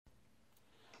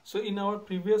So in our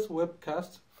previous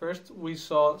webcast, first we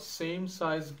saw same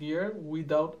size gear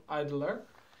without idler,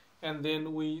 and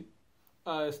then we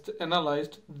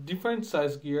analyzed different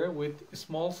size gear with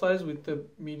small size with the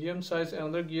medium size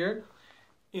another gear.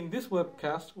 In this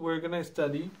webcast, we're gonna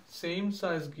study same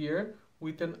size gear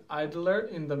with an idler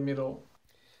in the middle.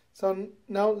 So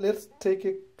now let's take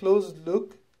a close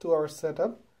look to our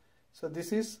setup. So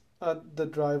this is the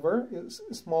driver, is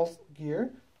small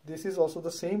gear. This is also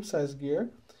the same size gear.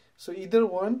 So either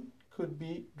one could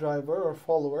be driver or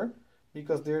follower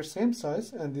because they're same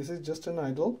size, and this is just an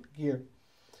idle gear.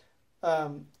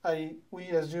 We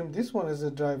assume this one is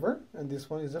a driver and this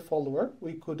one is a follower.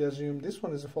 We could assume this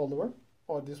one is a follower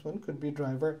or this one could be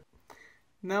driver.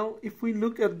 Now if we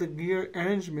look at the gear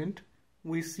arrangement,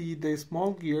 we see the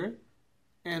small gear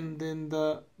and then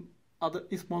the other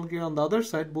small gear on the other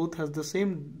side both has the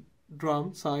same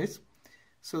drum size.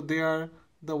 So the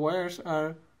wires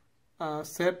are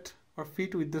set or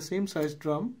fit with the same size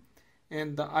drum,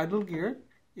 and the idle gear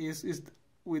is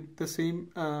with the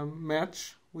same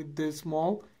match with the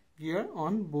small gear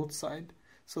on both sides.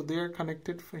 So they are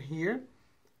connected for here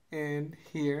and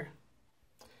here.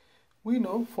 We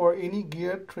know for any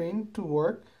gear train to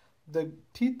work, the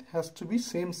teeth has to be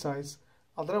same size,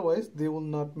 otherwise they will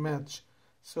not match.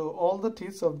 So all the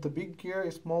teeth of the big gear,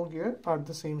 small gear are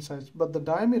the same size, but the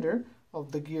diameter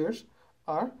of the gears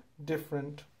are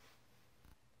different.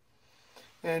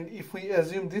 And if we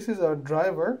assume this is our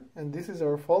driver and this is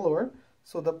our follower,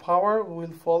 so the power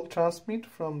will transmit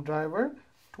from driver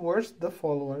towards the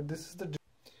follower. This is the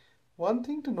one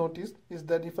thing to notice is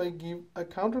that if I give a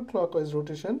counterclockwise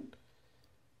rotation,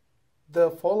 the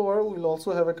follower will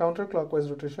also have a counterclockwise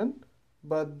rotation,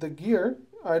 but the gear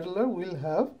idler will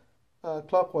have a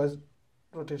clockwise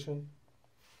rotation.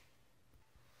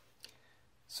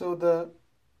 So the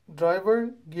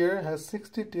driver gear has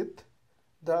 60 teeth,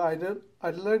 the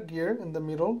idler gear in the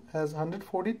middle has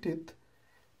 140 teeth,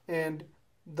 and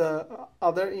the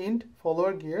other end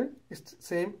follower gear is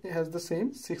same, it has the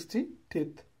same 60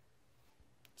 teeth.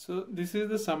 So this is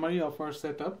the summary of our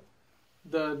setup.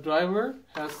 The driver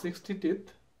has 60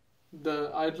 teeth, the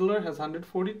idler has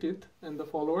 140 teeth, and the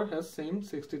follower has same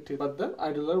 60 teeth, but the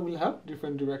idler will have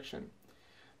different direction.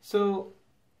 So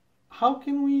how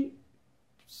can we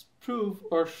prove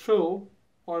or show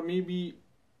or maybe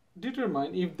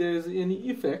determine if there is any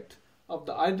effect of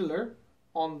the idler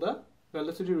on the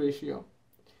velocity ratio?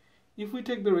 If we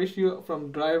take the ratio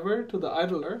from driver to the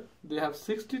idler, they have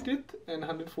 60 teeth and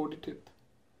 140 teeth.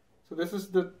 So this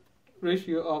is the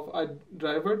ratio of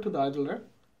driver to the idler.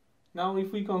 Now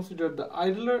if we consider the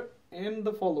idler and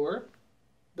the follower,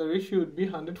 the ratio would be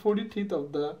 140 teeth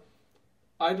of the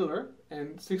idler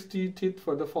and 60 teeth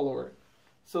for the follower.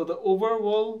 So the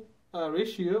overall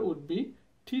ratio would be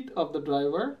teeth of the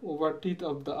driver over teeth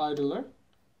of the idler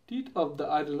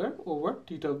over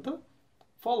teeth of the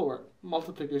follower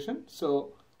multiplication.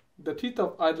 So the teeth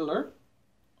of idler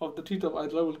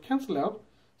will cancel out.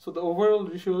 So the overall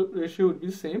ratio would be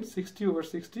the same, 60 over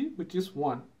 60, which is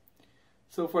 1.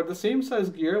 So for the same size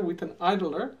gear with an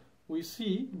idler, we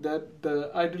see that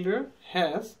the idler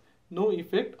has no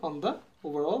effect on the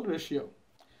overall ratio.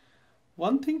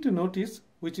 One thing to notice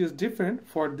which is different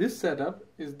for this setup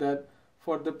is that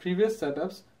for the previous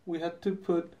setups, we had to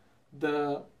put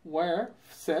the wire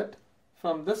set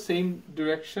from the same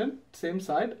direction, same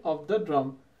side of the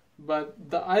drum.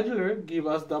 But the idler gave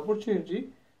us the opportunity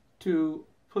to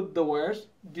put the wires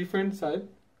different side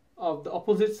of the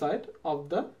opposite side of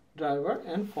the driver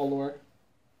and follower.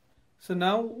 So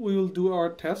now we will do our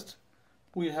test.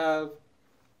 We have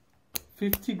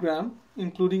 50 gram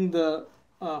including the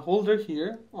holder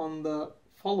here on the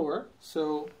follower.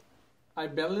 So I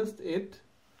balanced it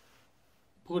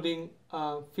putting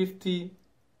 50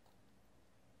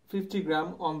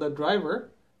 gram on the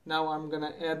driver. Now I'm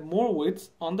gonna add more weights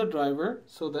on the driver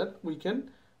so that we can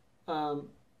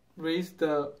raise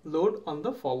the load on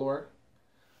the follower.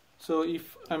 So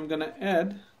if I'm gonna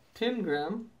add 10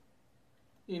 gram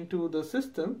into the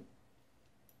system,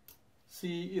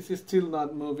 see it is still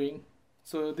not moving.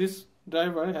 So this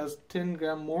driver has 10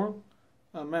 gram more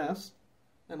mass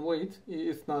and weight,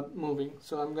 it's not moving.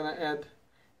 So I'm gonna add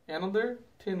another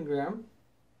 10 gram.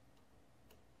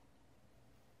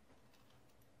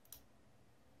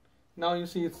 Now you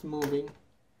see it's moving.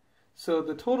 So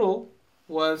the total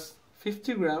was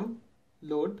 50 gram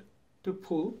load to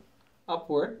pull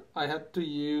upward. I had to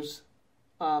use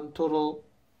total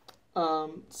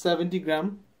 70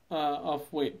 gram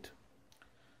of weight.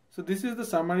 So this is the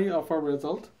summary of our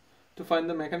result. To find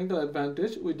the mechanical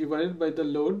advantage, we divided by the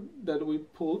load that we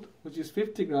pulled, which is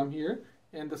 50 gram here,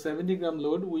 and the 70 gram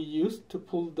load we used to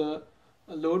pull the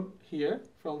a load here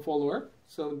from follower.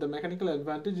 So the mechanical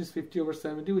advantage is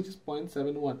 50/70, which is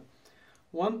 0.71.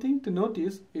 One thing to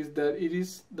notice is that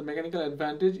the mechanical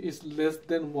advantage is less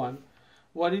than 1.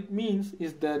 What it means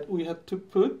is that we have to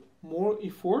put more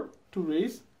effort to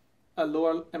raise a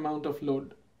lower amount of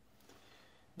load.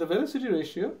 The velocity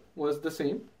ratio was the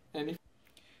same, and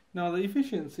now the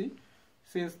efficiency,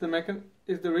 since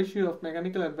is the ratio of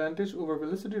mechanical advantage over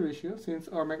velocity ratio, since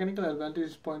our mechanical advantage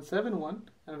is 0.71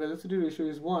 and velocity ratio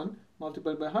is 1,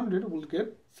 multiplied by 100, we'll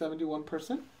get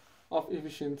 71% of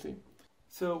efficiency.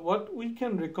 So what we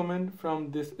can recommend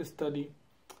from this study,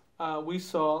 we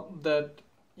saw that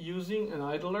using an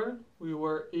idler, we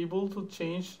were able to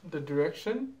change the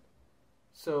direction.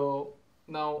 So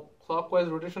now clockwise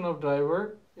rotation of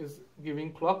driver is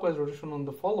giving clockwise rotation on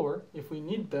the follower if we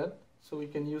need that. So we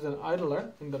can use an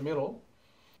idler in the middle.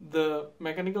 The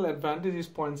mechanical advantage is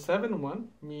 0.71,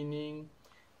 meaning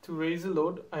to raise a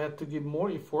load I had to give more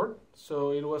effort,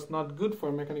 so it was not good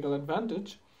for mechanical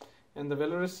advantage. And the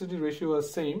velocity ratio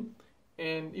was same.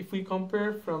 And if we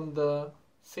compare from the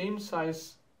same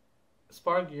size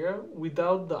Spur gear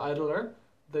without the idler,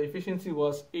 the efficiency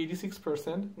was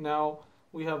 86%. Now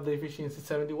we have the efficiency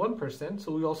 71%.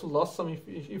 So we also lost some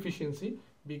efficiency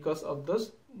because of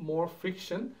this more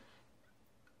friction.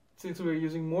 Since we are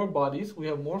using more bodies, we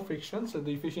have more friction, so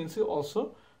the efficiency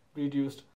also reduced.